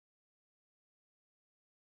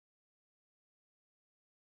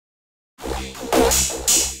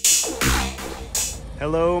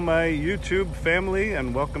Hello my YouTube family,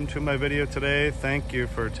 and welcome to my video today. Thank you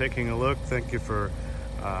for taking a look. Thank you for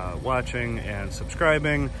watching and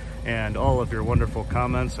subscribing and all of your wonderful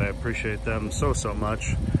comments. I appreciate them so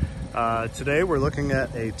much. Today we're looking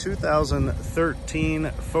at a 2013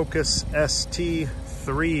 Focus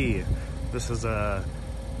ST3. This is a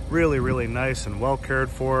really nice and well cared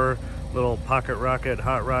for little pocket rocket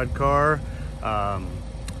hot rod car.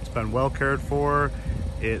 It's been well cared for.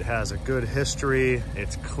 It has a good history,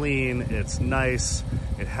 it's clean, it's nice,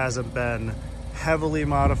 it hasn't been heavily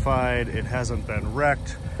modified, it hasn't been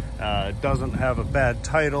wrecked, it doesn't have a bad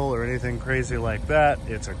title or anything crazy like that.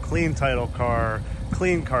 It's a clean title car,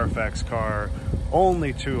 clean Carfax car,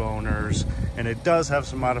 only 2 owners, and it does have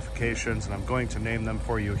some modifications, and I'm going to name them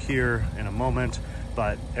for you here in a moment,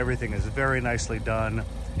 but everything is very nicely done,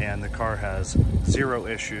 and the car has 0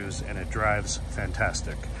 issues, and it drives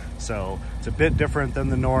fantastic. So it's a bit different than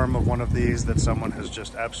the norm of one of these that someone has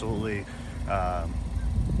just absolutely,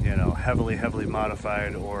 heavily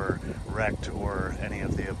modified or wrecked or any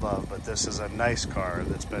of the above. But this is a nice car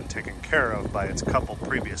that's been taken care of by its couple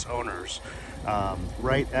previous owners.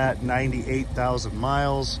 Right at 98,000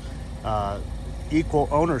 miles, equal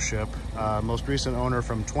ownership. Most recent owner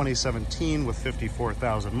from 2017 with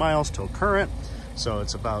 54,000 miles till current. So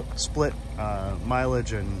it's about split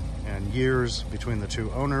mileage and years between the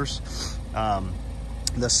 2 owners.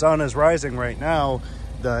 The sun is rising right now.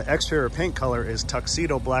 The exterior paint color is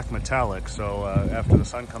tuxedo black metallic. So after the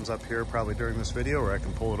sun comes up here, probably during this video, where I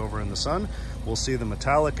can pull it over in the sun, we'll see the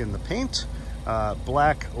metallic in the paint.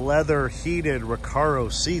 Black leather heated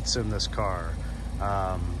Recaro seats in this car.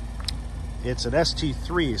 It's an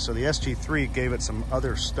ST3, so the ST3 gave it some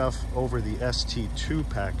other stuff over the ST2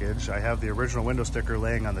 package. I have the original window sticker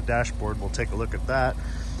laying on the dashboard. We'll take a look at that.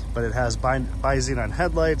 But it has bi-xenon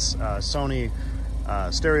headlights, Sony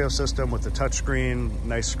stereo system with the touchscreen,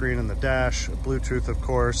 nice screen in the dash, Bluetooth of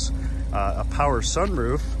course, a power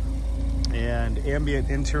sunroof, and ambient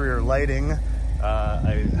interior lighting.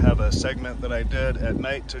 I have a segment that I did at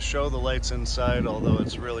night to show the lights inside, although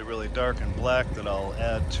it's really dark and black, that I'll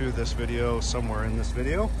add to this video somewhere in this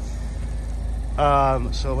video.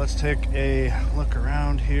 So let's take a look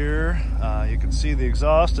around here. You can see the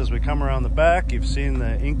exhaust as we come around the back. You've seen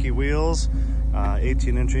the inky wheels,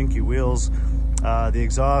 18-inch inky wheels. The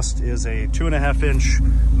exhaust is a 2.5-inch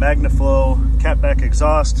Magnaflow catback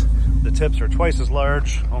exhaust. The tips are twice as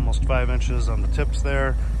large, almost 5 inches on the tips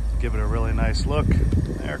there. Give it a really nice look.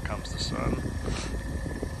 There comes the sun.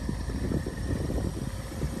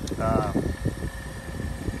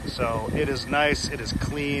 So it is nice, it is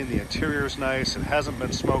clean, the interior is nice, it hasn't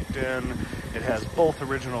been smoked in, it has both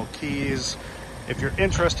original keys. If you're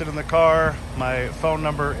interested in the car, my phone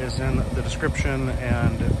number is in the description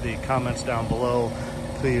and the comments down below.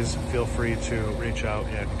 Please feel free to reach out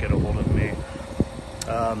and get a hold of me.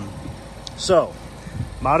 So,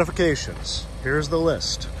 modifications. Here's the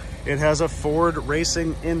list. It has a Ford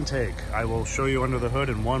racing intake. I will show you under the hood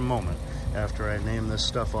in one moment after I name this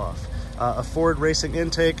stuff off. A Ford racing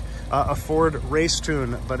intake, a Ford race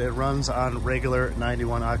tune, but it runs on regular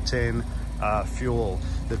 91 octane fuel.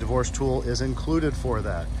 The divorce tool is included for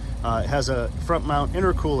that. It has a front mount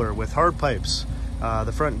intercooler with hard pipes.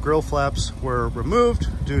 The front grill flaps were removed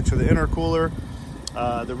due to the intercooler.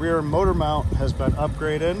 The rear motor mount has been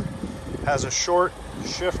upgraded. Has a short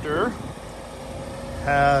shifter.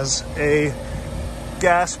 Has a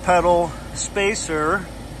gas pedal spacer.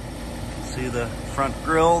 See the front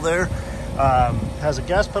grille there. Has a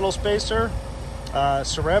gas pedal spacer,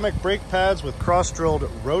 ceramic brake pads with cross-drilled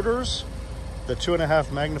rotors, the 2.5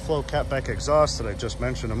 Magnaflow catback exhaust that I just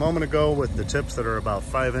mentioned a moment ago with the tips that are about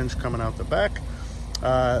 5-inch coming out the back,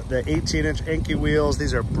 the 18-inch Enki wheels.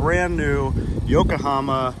 These are brand new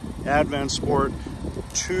Yokohama Advan Sport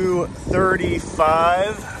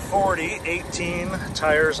 235, 40, 18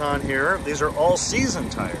 tires on here. These are all season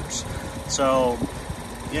tires. So,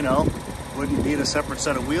 wouldn't need a separate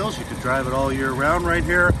set of wheels. You could drive it all year round right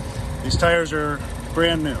here. These tires are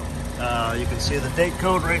brand new. You can see the date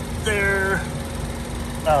code right there.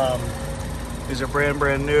 These are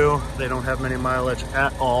brand new. They don't have many mileage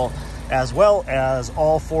at all, as well as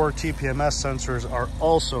all 4 TPMS sensors are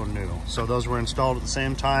also new. So those were installed at the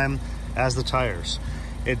same time as the tires.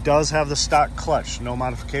 It does have the stock clutch. No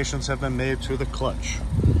modifications have been made to the clutch.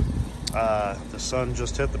 The sun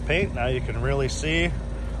just hit the paint. Now you can really see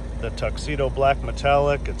the tuxedo black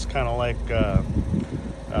metallic. It's kind of like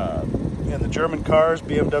in the German cars,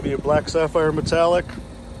 BMW black sapphire metallic.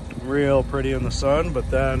 Real pretty in the sun,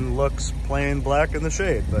 but then looks plain black in the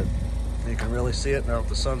shade. But you can really see it now with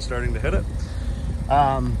the sun starting to hit it.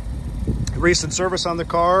 Recent service on the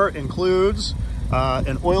car includes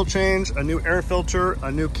an oil change, a new air filter,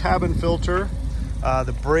 a new cabin filter.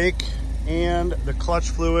 The brake and the clutch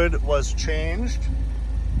fluid was changed.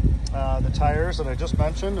 The tires that I just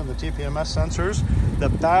mentioned and the TPMS sensors. The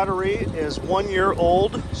battery is 1 year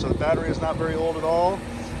old, so the battery is not very old at all.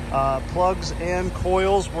 Plugs and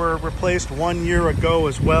coils were replaced 1 year ago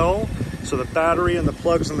as well. So the battery and the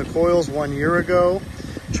plugs and the coils 1 year ago.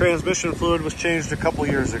 Transmission fluid was changed a couple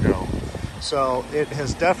years ago. So it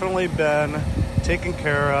has definitely been taken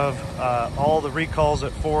care of. All the recalls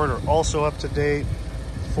at Ford are also up to date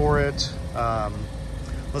for it.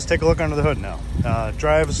 Let's take a look under the hood now.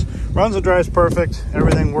 Runs and drives perfect.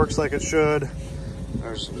 Everything works like it should.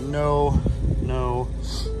 There's no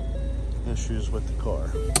issues with the car.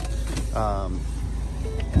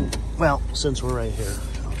 Well, since we're right here,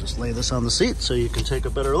 I'll just lay this on the seat so you can take a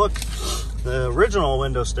better look. The original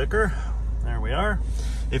window sticker, there we are.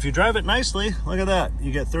 If you drive it nicely, look at that.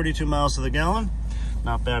 You get 32 miles to the gallon.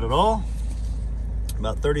 Not bad at all.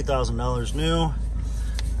 About $30,000 new.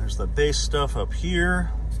 There's the base stuff up here.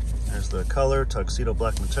 There's the color, tuxedo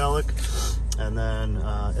black metallic. And then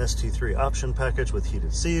ST3 option package with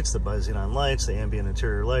heated seats, the bi-xenon lights, the ambient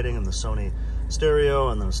interior lighting, and the Sony stereo,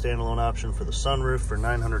 and then a standalone option for the sunroof for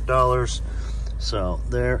 $900. So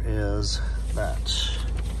there is that.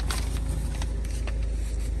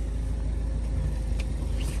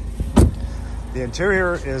 The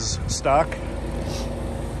interior is stock.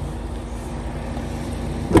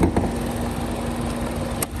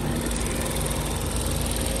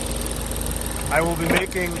 I will be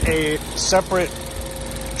making a separate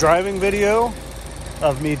driving video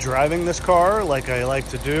of me driving this car like I like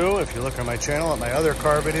to do. If you look on my channel at my other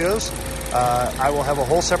car videos, I will have a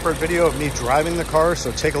whole separate video of me driving the car,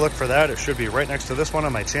 so take a look for that. It should be right next to this one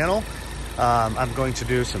on my channel. I'm going to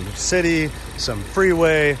do some city, some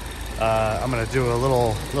freeway. I'm going to do a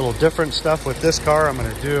little different stuff with this car. I'm going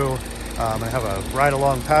to have a ride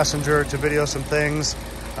along passenger to video some things,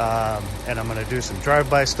 and I'm going to do some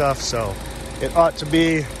drive-by stuff. So it ought to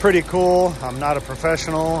be pretty cool. I'm not a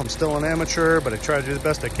professional. I'm still an amateur, but I try to do the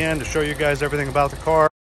best I can to show you guys everything about the car.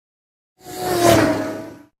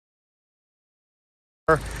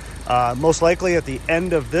 Most likely at the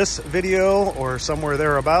end of this video or somewhere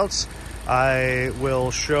thereabouts, I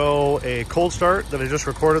will show a cold start that I just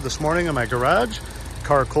recorded this morning in my garage.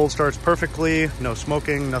 Car cold starts perfectly, no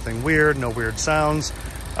smoking, nothing weird, no weird sounds.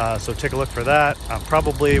 So take a look for that. I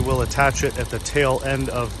probably will attach it at the tail end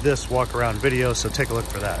of this walk around video, so take a look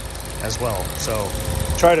for that as well. So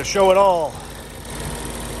try to show it all.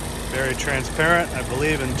 Very transparent. I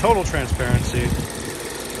believe in total transparency.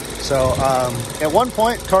 So at one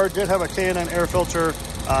point, car did have a K&N air filter.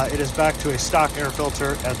 It is back to a stock air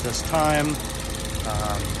filter at this time.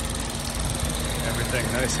 Everything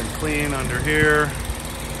nice and clean under here.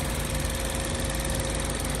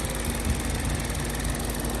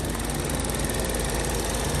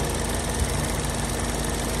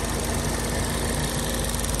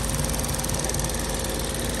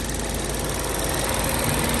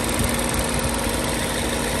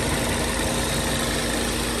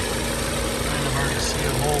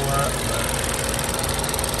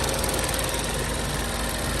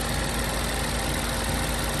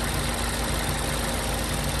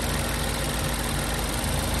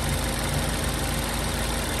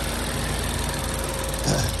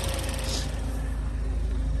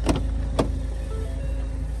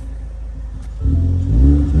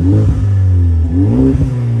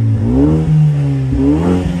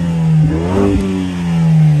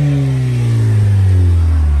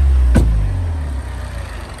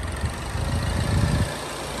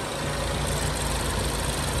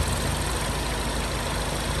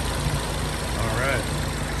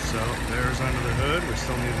 Under the hood. We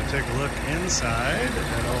still need to take a look inside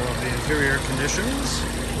at all of the interior conditions.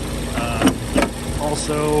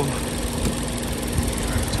 Also,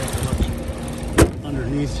 trying to take a look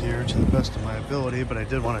underneath here to the best of my ability, but I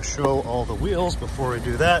did want to show all the wheels before I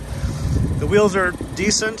do that. The wheels are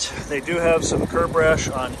decent. They do have some curb rash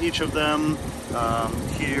on each of them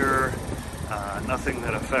here. Nothing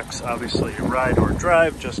that affects, obviously, your ride or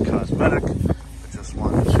drive, just cosmetic. I just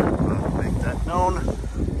wanted to make that known.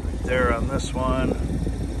 There on this one,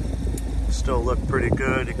 still look pretty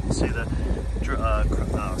good. You can see the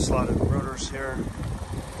slotted rotors here.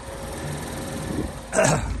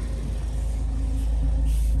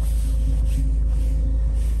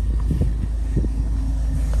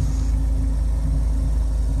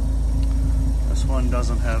 This one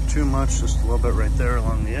doesn't have too much, just a little bit right there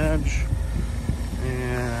along the edge.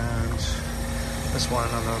 And this one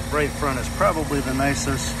on the right front is probably the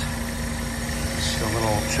nicest. Just a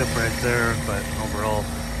little chip right there, but overall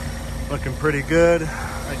looking pretty good.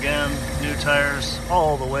 Again, new tires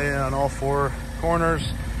all the way on all four corners.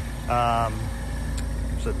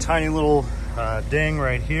 There's a tiny little ding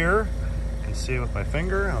right here. You can see with my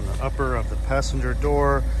finger on the upper of the passenger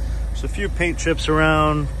door. There's a few paint chips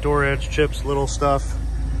around, door edge chips, little stuff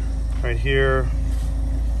right here.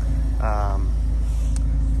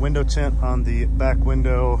 Window tint on the back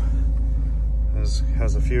window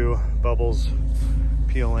has a few bubbles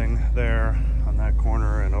peeling there on that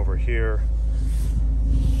corner and over here.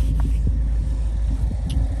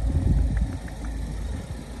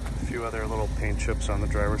 A few other little paint chips on the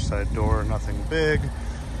driver's side door, nothing big.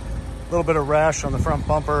 A little bit of rash on the front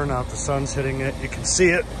bumper. Now that the sun's hitting it, you can see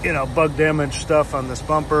it, you know, bug damage stuff on this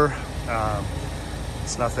bumper.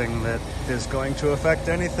 It's nothing that is going to affect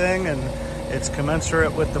anything, and it's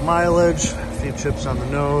commensurate with the mileage. A few chips on the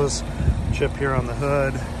nose, chip here on the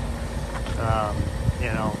hood. You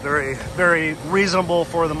know, very, very reasonable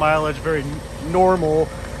for the mileage, very normal,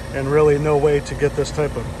 and really no way to get this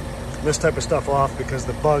type of stuff off, because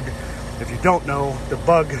the bug, if you don't know, the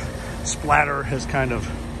bug splatter has kind of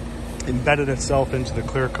embedded itself into the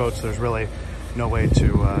clear coat, so there's really no way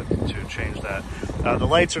to change that. The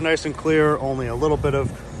lights are nice and clear, only a little bit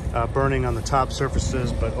of burning on the top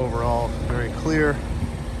surfaces, but overall very clear.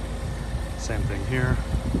 Same thing here.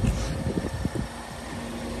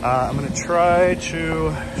 I'm going to try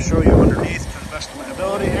to show you underneath to the best of my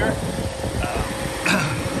ability here.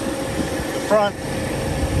 The front,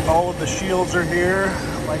 all of the shields are here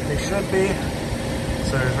like they should be,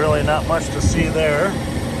 so there's really not much to see there.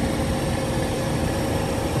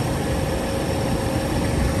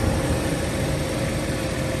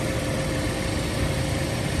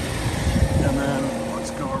 And then let's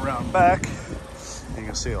go around back. You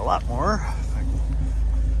can see a lot more. If I can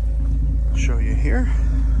show you here.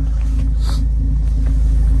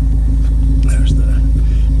 There's the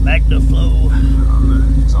Magnaflow on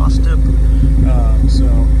the exhaust tip. So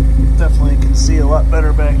definitely can see a lot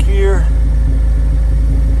better back here.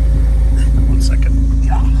 1 second.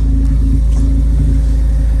 Yeah.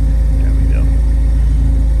 There we go.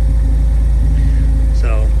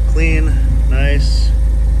 So clean, nice.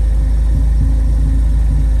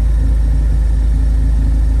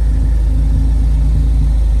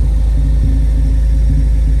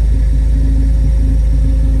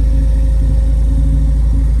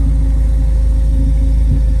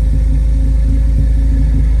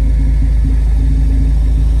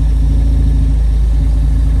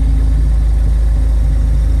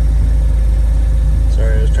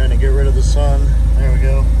 Sun. There we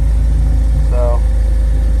go. So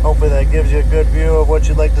hopefully that gives you a good view of what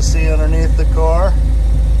you'd like to see underneath the car.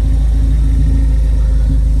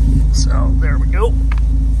 So there we go.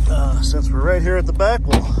 Since we're right here at the back,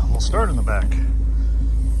 we'll start in the back.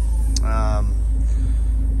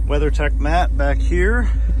 WeatherTech mat back here.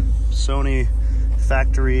 Sony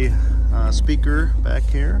factory speaker back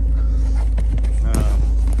here.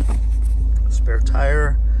 Spare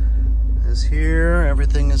tire is here.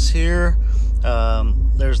 Everything is here.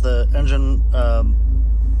 There's the engine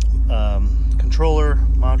controller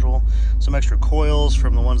module, some extra coils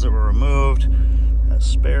from the ones that were removed,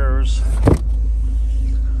 spares,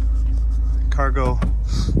 cargo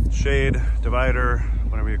shade divider,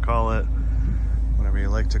 whatever you call it, whatever you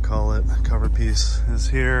like to call it. Cover piece is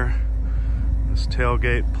here. This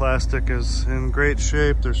tailgate plastic is in great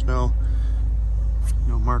shape. There's no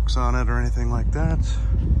marks on it or anything like that.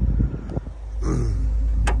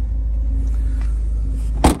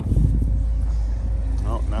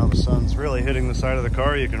 Well, now the sun's really hitting the side of the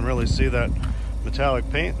car. You can really see that metallic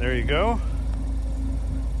paint. There you go.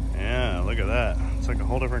 Yeah, look at that. It's like a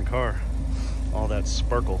whole different car. All that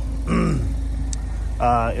sparkle.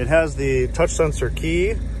 It has the touch sensor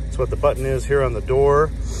key. That's what the button is here on the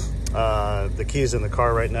door. The key's in the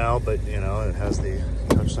car right now, but you know, it has the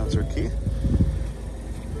touch sensor key.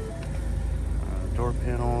 Door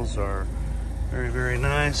panels are very, very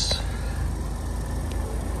nice.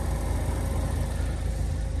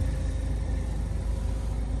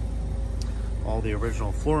 All the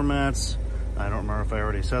original floor mats. I don't remember if I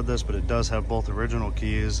already said this, but it does have both original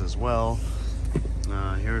keys as well.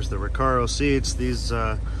 Here's the Recaro seats. These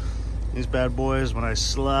bad boys, when I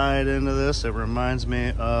slide into this, it reminds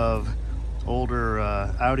me of older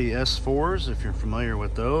Audi S4s, if you're familiar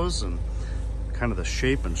with those, and kind of the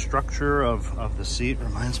shape and structure of the seat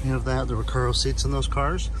reminds me of that, the Recaro seats in those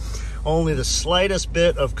cars. Only the slightest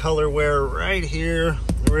bit of color wear right here,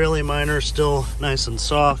 really minor, still nice and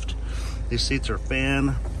soft. These seats are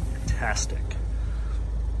fantastic.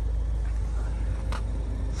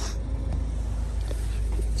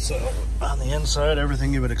 So on the inside,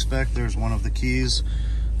 everything you would expect. There's one of the keys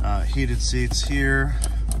Heated seats here.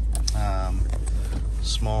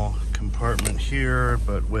 Small compartment here,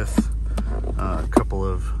 but with a couple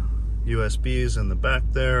of USBs in the back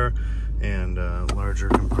there, and a larger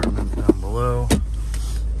compartment down below.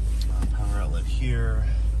 Power outlet here.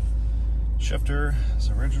 Shifter is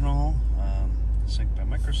original. Sync by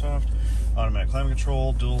Microsoft. Automatic climate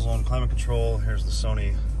control, dual zone climate control. Here's the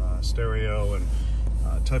Sony stereo and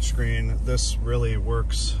touchscreen. This really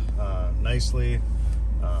works nicely.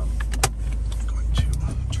 I'm going to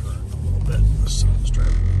turn a little bit. This sun's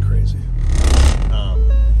driving me crazy.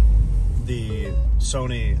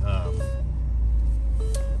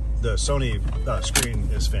 The Sony screen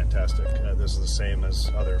is fantastic. This is the same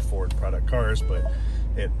as other Ford product cars, but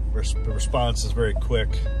the response is very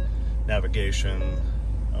quick. Navigation.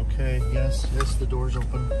 Okay, yes, the door's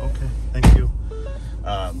open. Okay, thank you.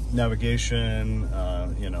 Navigation,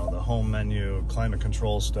 you know, the home menu, climate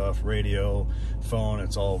control stuff, radio, phone,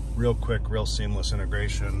 it's all real quick, real seamless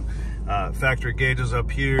integration. Factory gauges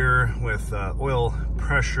up here with oil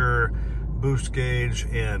pressure, boost gauge,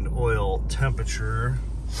 and oil temperature.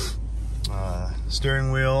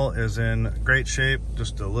 Steering wheel is in great shape,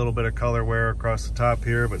 just a little bit of color wear across the top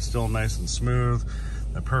here, but still nice and smooth.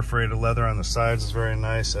 The perforated leather on the sides is very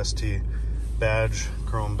nice. ST badge,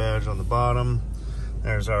 chrome badge on the bottom.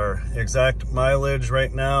 There's our exact mileage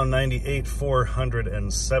right now,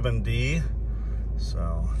 98,470.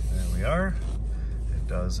 So there we are. It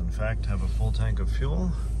does in fact have a full tank of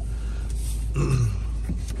fuel.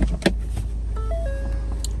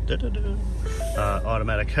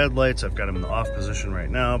 Automatic headlights. I've got them in the off position right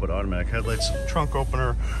now, but automatic headlights. Trunk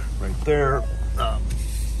opener right there. You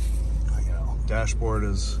know, dashboard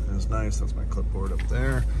is nice. That's my clipboard up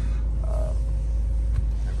there.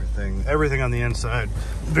 Everything on the inside,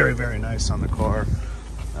 very, very nice on the car.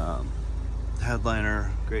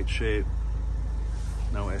 Headliner, great shape.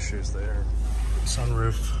 No issues there.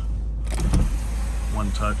 Sunroof,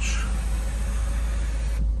 one touch.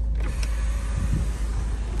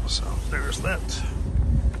 So there's that.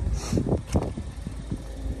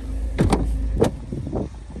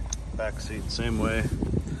 Back seat, same way.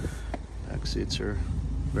 Back seats are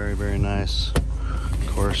very, very nice. Of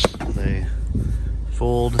course, they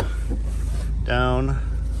fold down.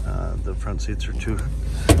 The front seats are too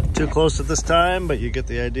close at this time, but you get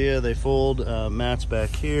the idea. They fold. Mats back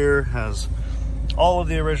here, has all of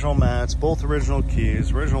the original mats, both original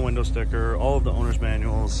keys, original window sticker, all of the owner's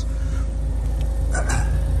manuals.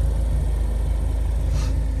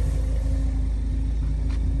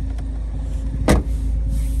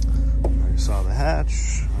 Already saw the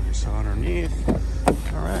hatch, already saw underneath.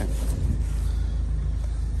 All right.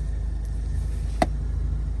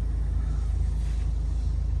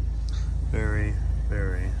 Very,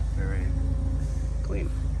 very, very clean.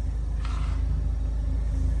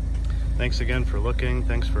 Thanks again for looking.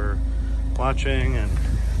 Thanks for watching and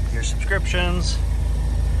your subscriptions.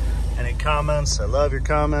 Any comments? I love your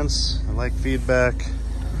comments. I like feedback.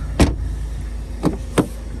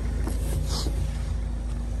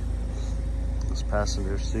 This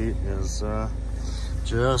passenger seat is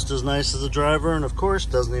just as nice as the driver, and of course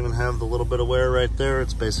doesn't even have the little bit of wear right there.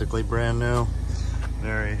 It's basically brand new.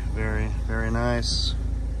 Very, very, very nice.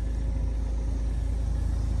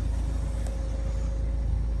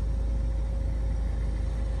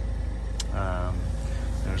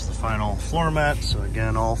 There's the final floor mat. So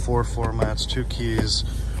again, all 4 floor mats, 2 keys,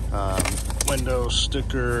 window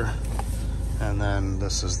sticker, and then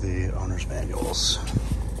this is the owner's manuals.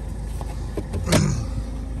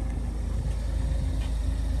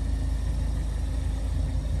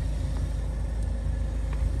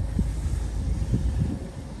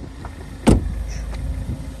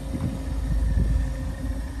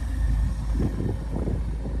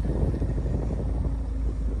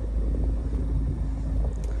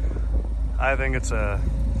 I think it's a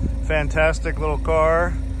fantastic little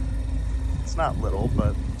car. It's not little,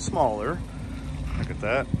 but smaller. Look at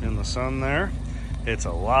that in the sun there. It's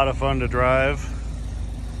a lot of fun to drive.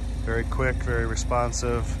 Very quick, very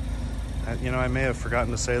responsive. You know, I may have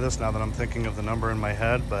forgotten to say this now that I'm thinking of the number in my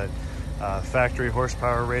head, but factory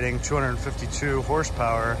horsepower rating, 252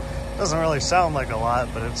 horsepower. Doesn't really sound like a lot,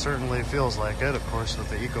 but it certainly feels like it, of course, with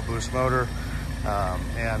the EcoBoost motor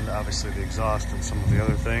and obviously the exhaust and some of the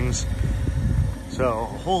other things. So a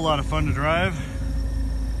whole lot of fun to drive,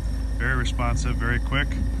 very responsive, very quick.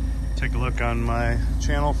 Take a look on my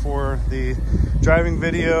channel for the driving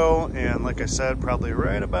video, and like I said, probably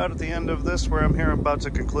right about at the end of this where I'm about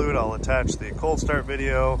to conclude, I'll attach the cold start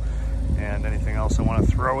video and anything else I want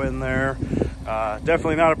to throw in there.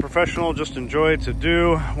 Definitely not a professional, just enjoy to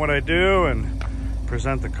do what I do and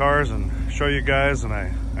present the cars and show you guys, and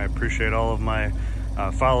I I appreciate all of my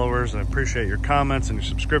followers. I appreciate your comments and your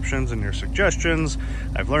subscriptions and your suggestions.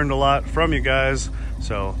 I've learned a lot from you guys,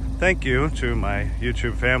 so thank you to my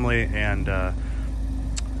YouTube family, and I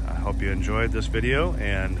hope you enjoyed this video,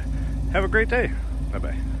 and have a great day.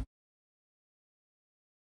 Bye-bye.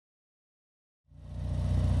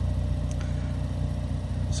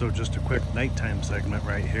 So just a quick nighttime segment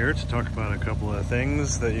right here to talk about a couple of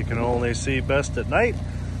things that you can only see best at night.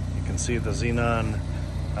 You can see the xenon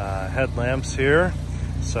headlamps here.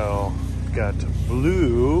 So we've got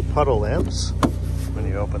blue puddle lamps when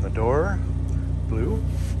you open the door. Blue.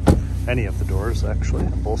 Any of the doors, actually,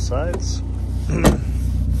 both sides.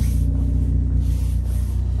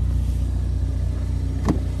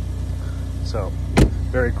 So,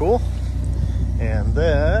 very cool. And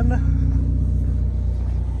then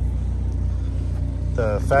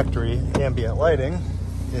the factory ambient lighting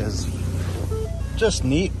is just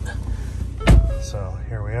neat. So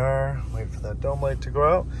here we are, wait for that dome light to go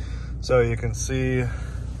out. So you can see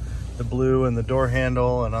the blue in the door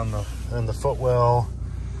handle and on the footwell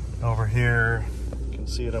over here. You can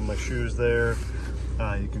see it on my shoes there.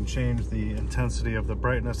 You can change the intensity of the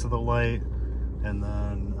brightness of the light, and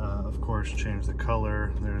then of course change the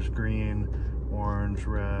color. There's green, orange,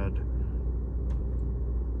 red,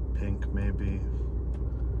 pink maybe,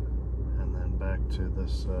 and then back to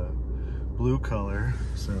this blue color.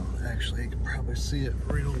 So actually you can probably see it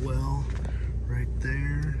real well right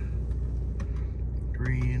there.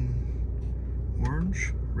 Green,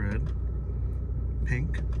 orange, red,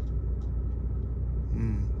 pink,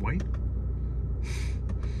 white,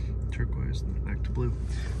 turquoise, and back to blue.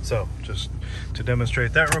 So just to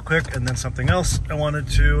demonstrate that real quick, and then something else I wanted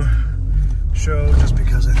to show just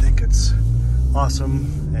because I think it's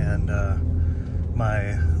awesome, and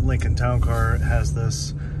my Lincoln Town Car has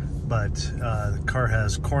this, but the car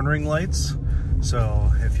has cornering lights.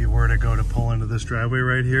 So if you were to go to pull into this driveway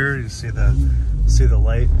right here, you see the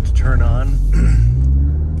light turn on.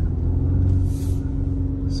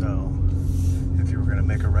 So if you were going to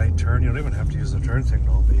make a right turn, you don't even have to use the turn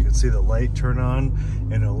signal, but you can see the light turn on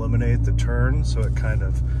and illuminate the turn, so it kind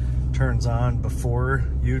of turns on before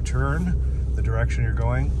you turn the direction you're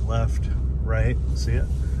going. Left, right, see it?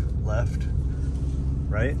 Left,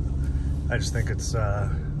 right. I just think it's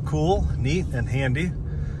cool, neat, and handy.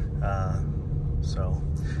 So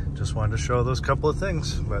just wanted to show those couple of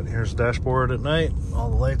things. But here's the dashboard at night. All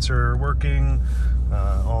the lights are working,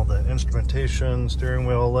 all the instrumentation, steering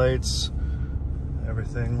wheel lights,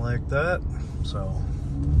 everything like that. So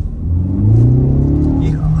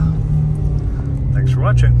yeehaw. Thanks for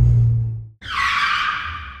watching.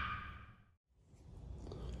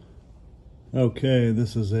 Okay,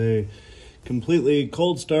 this is a completely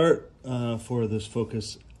cold start for this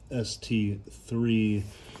Focus ST3.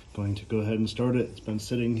 Going to go ahead and start it. It's been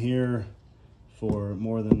sitting here for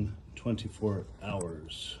more than 24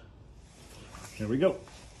 hours. There we go.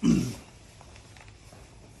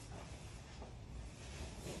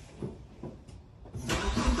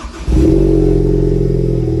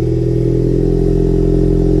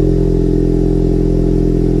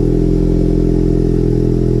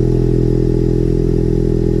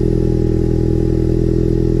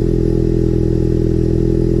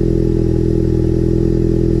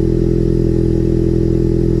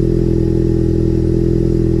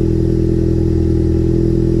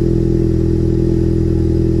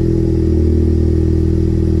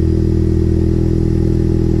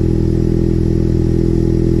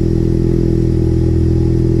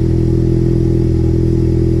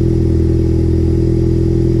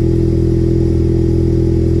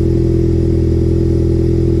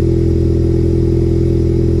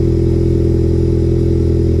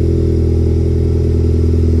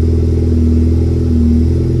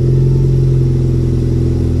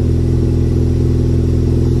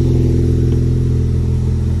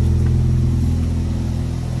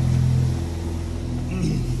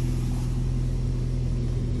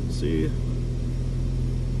 See,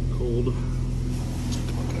 cold. Look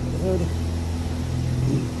ahead.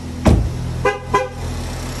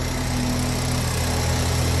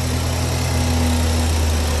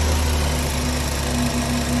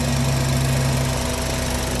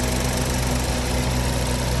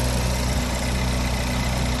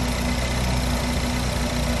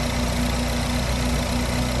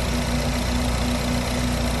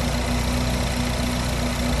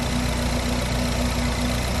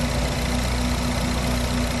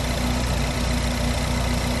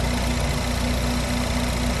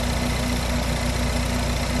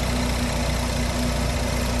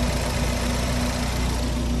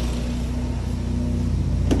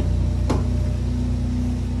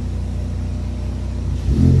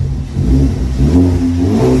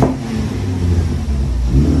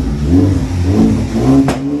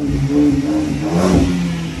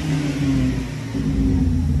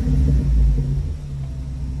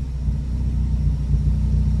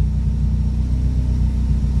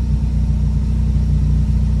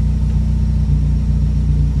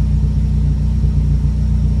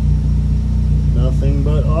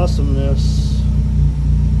 awesomeness.